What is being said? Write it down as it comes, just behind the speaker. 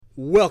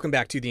Welcome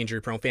back to the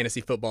Injury Prone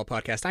Fantasy Football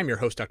Podcast. I'm your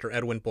host, Dr.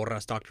 Edwin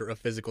Porras, Doctor of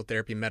Physical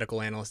Therapy,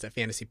 Medical Analyst at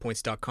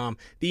FantasyPoints.com.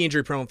 The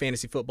Injury Prone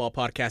Fantasy Football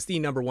Podcast, the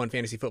number one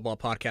fantasy football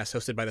podcast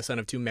hosted by the son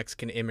of two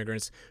Mexican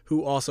immigrants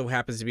who also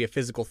happens to be a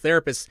physical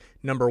therapist.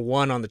 Number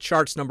one on the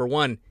charts, number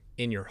one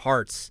in your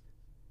hearts.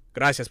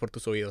 Gracias por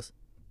tus oídos.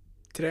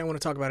 Today I want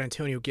to talk about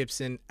Antonio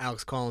Gibson,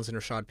 Alex Collins, and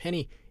Rashad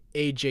Penny,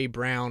 A.J.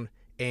 Brown,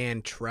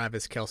 and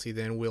Travis Kelce.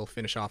 Then we'll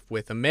finish off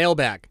with a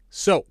mailbag.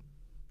 So,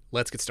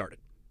 let's get started.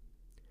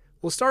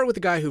 We'll start with the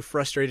guy who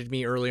frustrated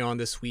me early on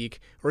this week,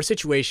 or a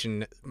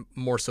situation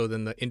more so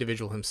than the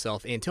individual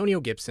himself, Antonio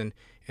Gibson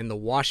and the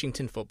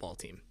Washington football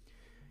team.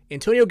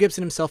 Antonio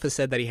Gibson himself has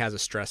said that he has a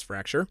stress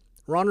fracture.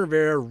 Ron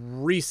Rivera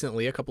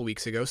recently, a couple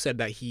weeks ago, said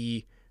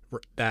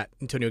that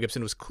Antonio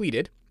Gibson was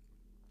cleated.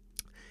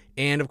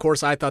 And of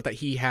course, I thought that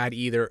he had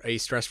either a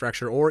stress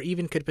fracture or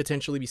even could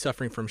potentially be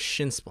suffering from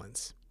shin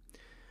splints.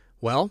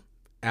 Well,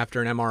 after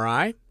an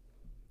MRI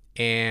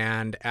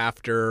and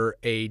after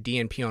a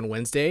DNP on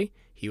Wednesday,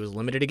 he was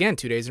limited again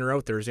 2 days in a row,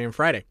 Thursday and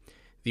Friday.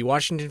 The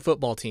Washington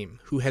football team,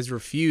 who has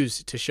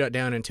refused to shut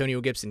down Antonio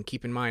Gibson,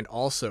 keep in mind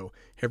also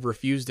have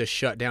refused to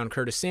shut down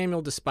Curtis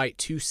Samuel despite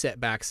two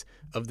setbacks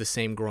of the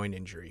same groin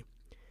injury.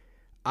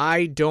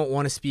 I don't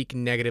want to speak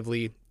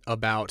negatively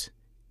about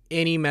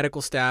any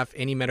medical staff,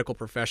 any medical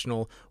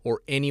professional,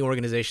 or any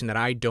organization that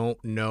I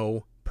don't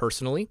know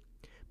personally,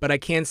 but I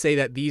can say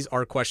that these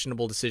are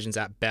questionable decisions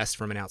at best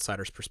from an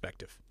outsider's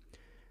perspective.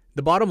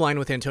 The bottom line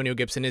with Antonio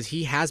Gibson is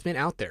he has been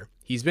out there.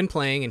 He's been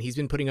playing, and he's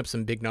been putting up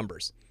some big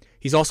numbers.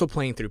 He's also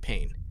playing through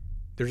pain.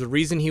 There's a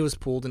reason he was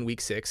pulled in week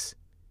 6.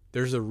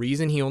 There's a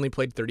reason he only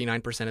played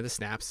 39% of the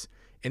snaps.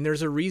 And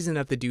there's a reason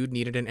that the dude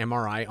needed an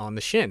MRI on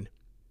the shin.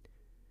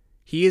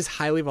 He is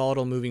highly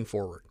volatile moving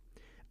forward.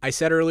 I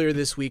said earlier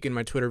this week in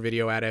my Twitter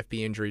video at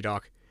FB Injury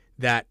Doc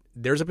that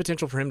there's a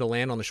potential for him to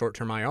land on the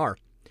short-term IR.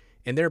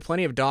 And there are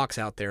plenty of docs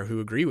out there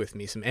who agree with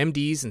me. Some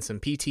MDs and some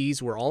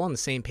PTs were all on the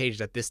same page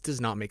that this does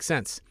not make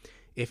sense.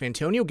 If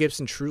Antonio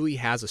Gibson truly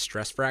has a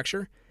stress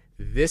fracture,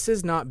 this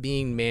is not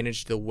being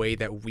managed the way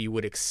that we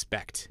would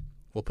expect.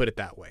 We'll put it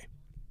that way.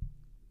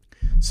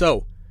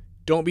 So,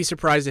 don't be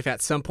surprised if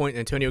at some point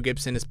Antonio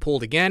Gibson is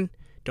pulled again.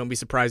 Don't be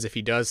surprised if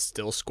he does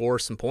still score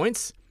some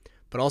points.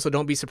 But also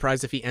don't be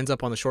surprised if he ends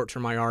up on the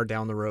short-term IR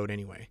down the road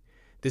anyway.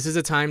 This is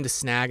a time to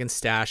snag and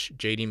stash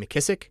J.D.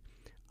 McKissic.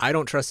 I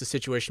don't trust the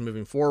situation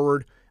moving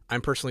forward.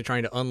 I'm personally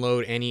trying to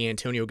unload any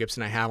Antonio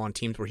Gibson I have on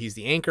teams where he's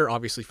the anchor,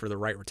 obviously for the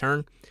right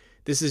return.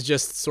 This is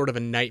just sort of a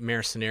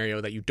nightmare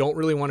scenario that you don't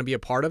really want to be a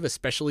part of,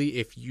 especially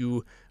if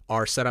you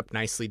are set up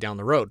nicely down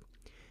the road.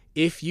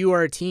 If you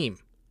are a team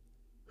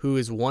who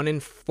is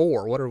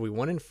 1-4, what are we,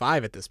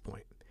 1-5 at this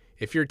point?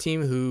 If you're a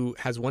team who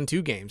has won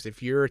 2 games,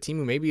 if you're a team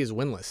who maybe is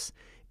winless,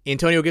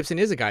 Antonio Gibson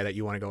is a guy that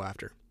you want to go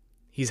after.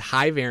 He's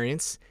high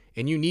variance,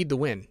 and you need the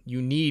win.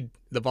 You need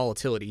the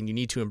volatility, and you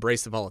need to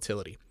embrace the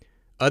volatility.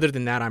 Other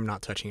than that, I'm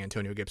not touching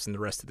Antonio Gibson the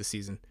rest of the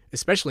season,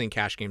 especially in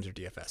cash games or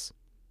DFS.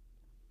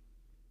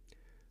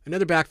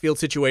 Another backfield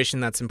situation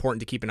that's important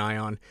to keep an eye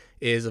on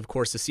is, of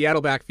course, the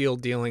Seattle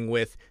backfield dealing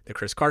with the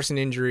Chris Carson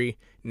injury,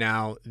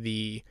 now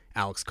the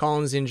Alex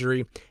Collins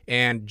injury,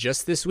 and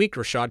just this week,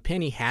 Rashad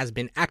Penny has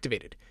been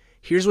activated.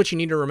 Here's what you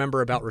need to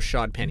remember about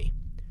Rashad Penny.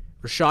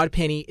 Rashad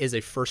Penny is a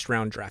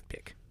first-round draft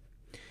pick.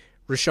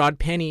 Rashad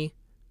Penny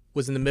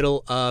was in the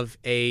middle of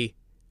a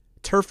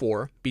turf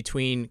war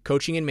between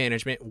coaching and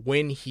management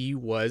when he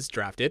was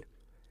drafted,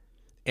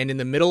 and in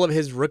the middle of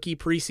his rookie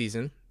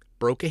preseason,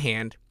 broke a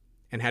hand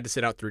and had to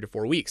sit out 3 to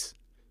 4 weeks.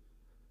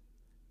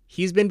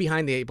 He's been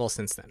behind the 8 ball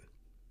since then.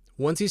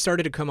 Once he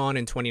started to come on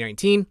in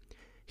 2019,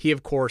 he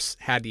of course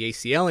had the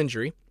ACL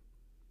injury,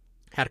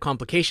 had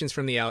complications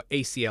from the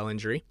ACL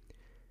injury,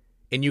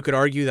 and you could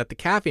argue that the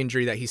calf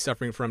injury that he's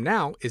suffering from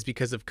now is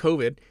because of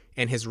COVID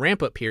and his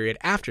ramp-up period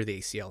after the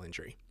ACL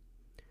injury.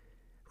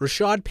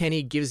 Rashad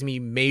Penny gives me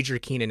major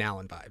Keenan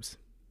Allen vibes.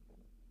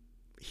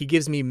 He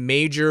gives me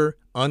major,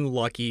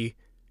 unlucky,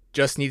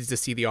 just needs to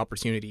see the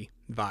opportunity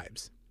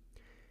vibes.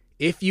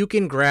 If you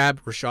can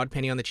grab Rashad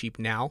Penny on the cheap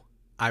now,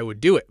 I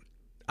would do it.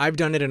 I've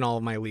done it in all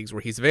of my leagues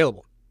where he's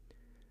available.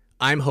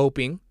 I'm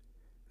hoping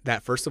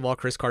that, first of all,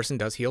 Chris Carson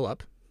does heal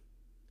up,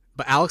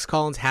 but Alex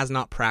Collins has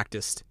not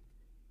practiced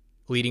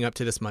leading up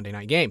to this Monday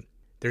night game.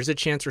 There's a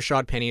chance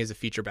Rashad Penny is a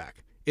feature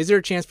back. Is there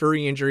a chance for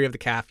re-injury of the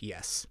calf?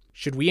 Yes.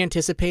 Should we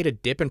anticipate a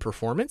dip in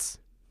performance?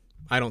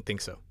 I don't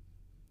think so.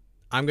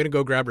 I'm going to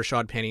go grab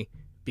Rashad Penny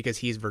because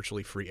he's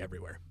virtually free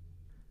everywhere.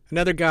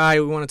 Another guy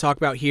we want to talk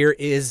about here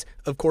is,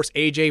 of course,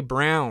 A.J.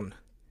 Brown.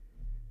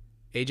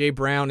 A.J.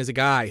 Brown is a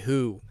guy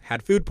who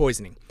had food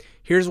poisoning.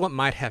 Here's what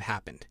might have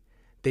happened.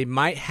 They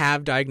might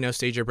have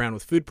diagnosed A.J. Brown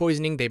with food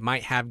poisoning. They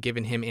might have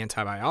given him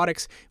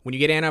antibiotics. When you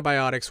get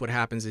antibiotics, what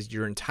happens is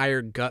your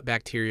entire gut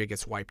bacteria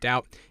gets wiped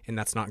out, and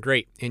that's not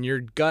great. In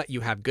your gut,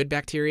 you have good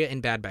bacteria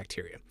and bad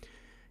bacteria.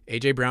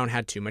 A.J. Brown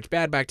had too much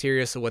bad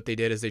bacteria, so what they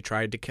did is they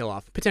tried to kill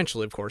off,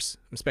 potentially, of course,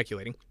 I'm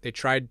speculating, they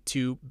tried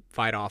to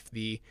fight off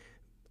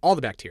all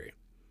the bacteria.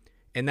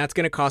 And that's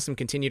going to cause some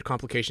continued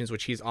complications,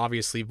 which he's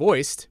obviously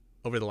voiced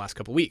over the last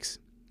couple weeks.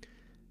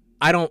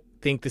 I don't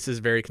think this is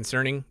very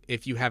concerning.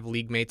 If you have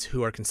league mates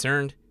who are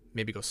concerned,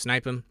 maybe go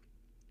snipe him.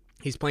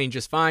 He's playing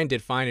just fine,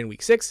 did fine in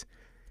week 6,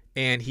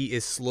 and he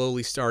is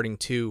slowly starting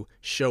to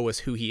show us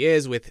who he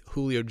is, with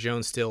Julio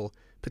Jones still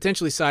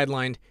potentially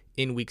sidelined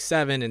in week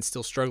 7 and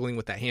still struggling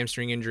with that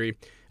hamstring injury.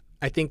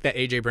 I think that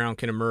A.J. Brown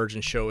can emerge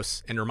and show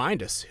us and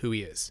remind us who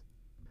he is.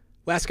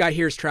 Last guy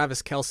here is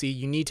Travis Kelce.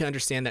 You need to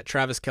understand that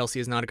Travis Kelce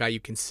is not a guy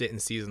you can sit in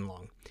season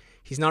long.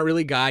 He's not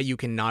really a guy you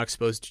can not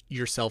expose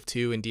yourself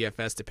to in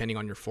DFS depending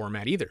on your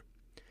format either.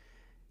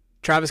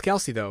 Travis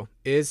Kelce, though,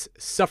 is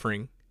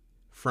suffering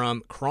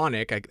from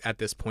chronic, at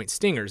this point,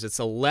 stingers. It's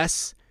a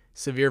less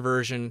severe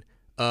version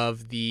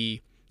of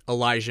the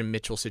Elijah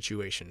Mitchell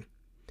situation.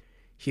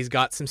 He's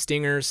got some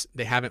stingers.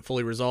 They haven't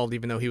fully resolved,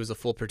 even though he was a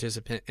full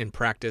participant in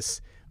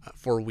practice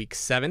for week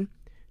 7.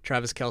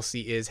 Travis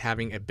Kelce is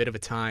having a bit of a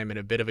time and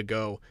a bit of a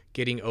go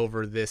getting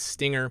over this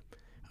stinger.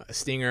 A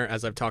stinger,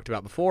 as I've talked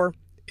about before,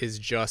 is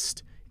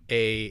just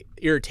a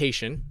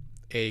irritation,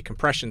 a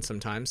compression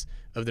sometimes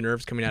of the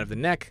nerves coming out of the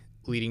neck,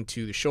 leading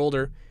to the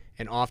shoulder.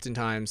 And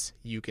oftentimes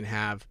you can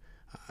have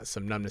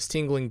some numbness,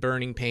 tingling,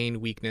 burning,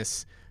 pain,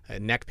 weakness,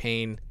 neck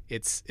pain.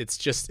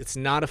 It's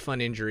not a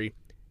fun injury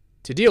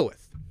to deal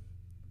with.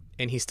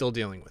 And he's still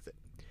dealing with it.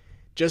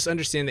 Just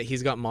understand that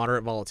he's got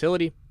moderate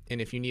volatility.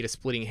 And if you need a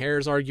splitting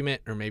hairs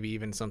argument, or maybe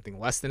even something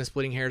less than a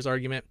splitting hairs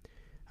argument,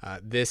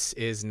 this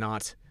is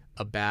not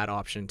a bad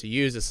option to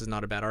use. This is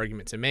not a bad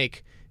argument to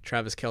make.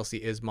 Travis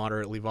Kelce is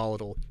moderately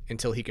volatile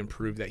until he can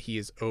prove that he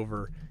is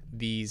over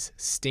these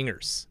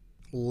stingers.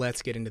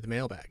 Let's get into the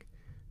mailbag.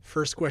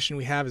 First question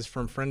we have is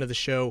from friend of the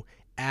show,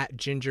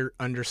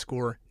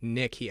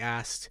 @Ginger_Nick. He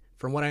asked,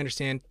 from what I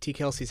understand, T.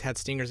 Kelce's had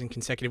stingers in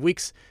consecutive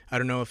weeks. I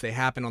don't know if they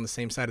happen on the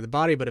same side of the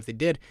body, but if they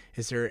did,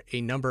 is there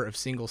a number of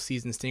single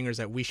season stingers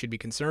that we should be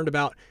concerned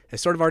about? I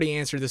sort of already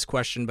answered this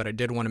question, but I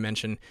did want to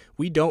mention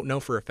we don't know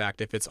for a fact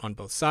if it's on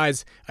both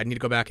sides. I need to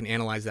go back and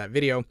analyze that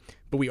video,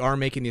 but we are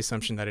making the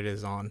assumption that it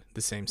is on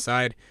the same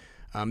side.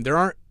 There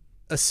aren't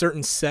a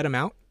certain set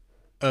amount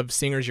of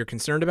stingers you're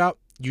concerned about.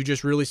 You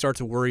just really start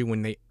to worry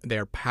when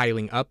they're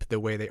piling up the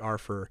way they are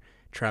for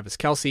Travis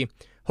Kelce.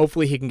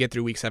 Hopefully he can get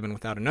through week 7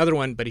 without another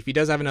one, but if he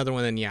does have another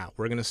one, then yeah,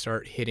 we're going to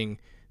start hitting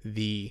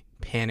the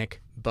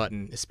panic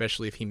button,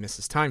 especially if he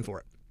misses time for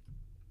it.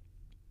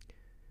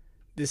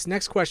 This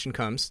next question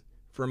comes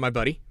from my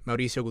buddy,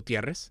 Mauricio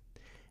Gutierrez,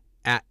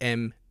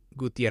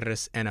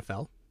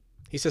 @MGutierrezNFL.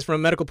 He says, from a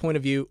medical point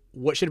of view,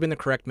 what should have been the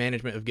correct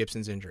management of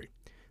Gibson's injury?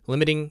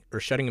 Limiting or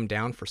shutting him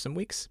down for some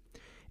weeks?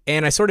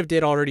 And I sort of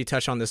did already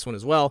touch on this one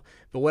as well,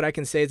 but what I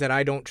can say is that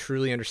I don't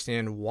truly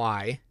understand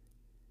why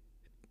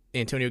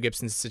Antonio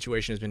Gibson's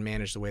situation has been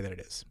managed the way that it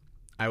is.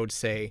 I would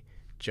say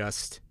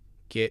just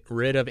get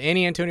rid of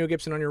any Antonio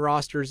Gibson on your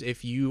rosters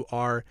if you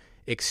are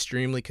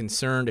extremely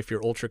concerned, if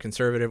you're ultra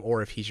conservative,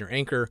 or if he's your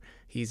anchor.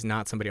 He's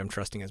not somebody I'm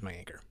trusting as my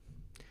anchor.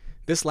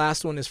 This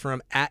last one is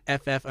from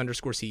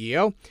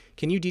 @FF_CEO.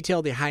 Can you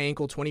detail the high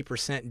ankle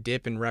 20%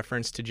 dip in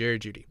reference to Jerry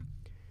Jeudy?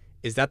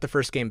 Is that the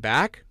first game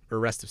back or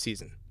rest of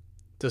season?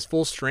 Does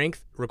full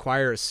strength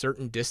require a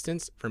certain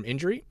distance from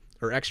injury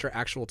or extra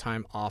actual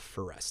time off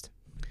for rest?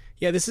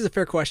 Yeah, this is a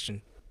fair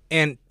question,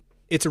 and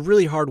it's a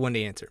really hard one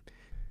to answer.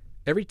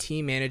 Every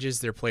team manages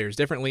their players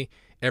differently.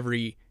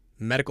 Every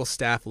medical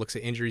staff looks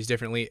at injuries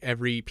differently.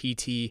 Every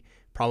PT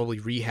probably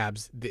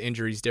rehabs the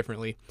injuries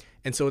differently.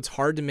 And so it's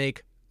hard to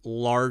make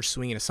large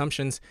swinging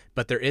assumptions,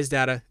 but there is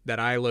data that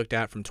I looked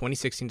at from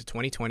 2016 to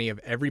 2020 of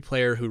every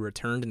player who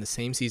returned in the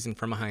same season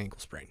from a high ankle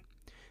sprain.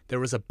 There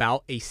was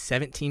about a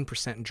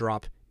 17%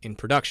 drop in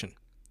production.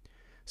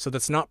 So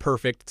that's not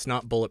perfect. It's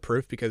not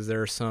bulletproof because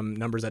there are some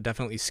numbers that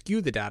definitely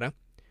skew the data,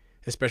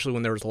 especially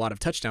when there was a lot of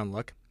touchdown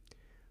luck.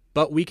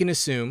 But we can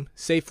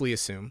safely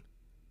assume,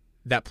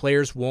 that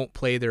players won't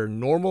play their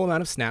normal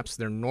amount of snaps,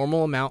 their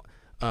normal amount,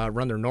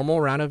 run their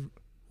normal round of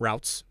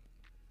routes,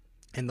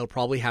 and they'll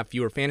probably have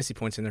fewer fantasy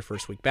points in their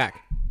first week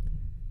back.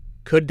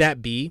 Could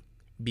that be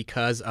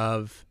because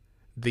of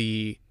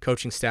the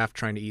coaching staff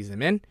trying to ease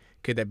them in?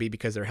 Could that be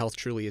because their health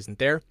truly isn't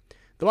there?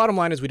 The bottom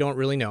line is we don't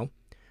really know.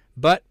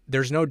 But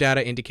there's no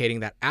data indicating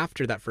that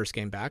after that first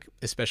game back,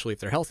 especially if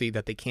they're healthy,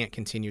 that they can't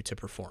continue to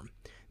perform.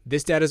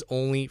 This data is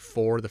only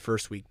for the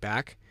first week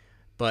back,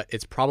 but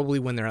it's probably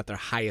when they're at their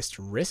highest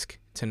risk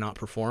to not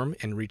perform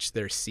and reach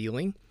their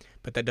ceiling,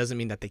 but that doesn't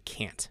mean that they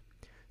can't.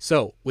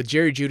 So with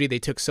Jerry Jeudy, they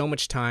took so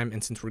much time,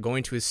 and since we're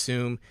going to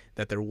assume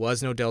that there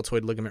was no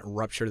deltoid ligament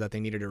rupture that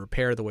they needed to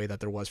repair the way that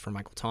there was for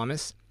Michael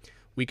Thomas,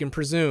 we can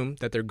presume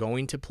that they're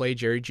going to play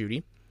Jerry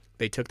Jeudy.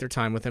 They took their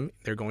time with him.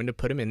 They're going to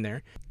put him in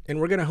there, and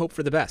we're going to hope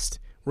for the best.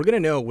 We're going to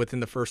know within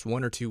the first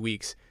 1 or 2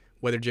 weeks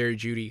whether Jerry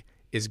Jeudy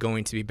is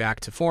going to be back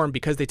to form.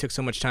 Because they took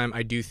so much time,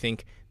 I do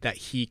think that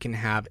he can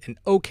have an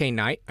okay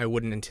night. I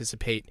wouldn't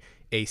anticipate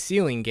a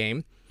ceiling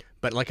game,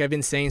 but like I've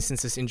been saying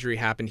since this injury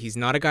happened, he's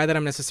not a guy that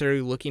I'm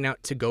necessarily looking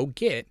out to go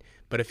get,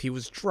 but if he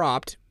was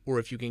dropped or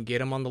if you can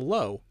get him on the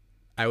low,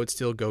 I would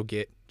still go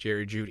get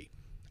Jerry Jeudy.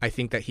 I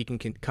think that he can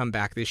come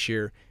back this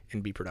year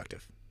and be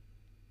productive.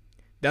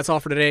 That's all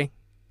for today.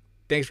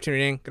 Thanks for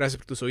tuning in. Gracias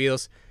por tus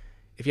oídos.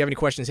 If you have any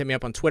questions, hit me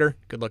up on Twitter.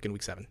 Good luck in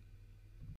week 7.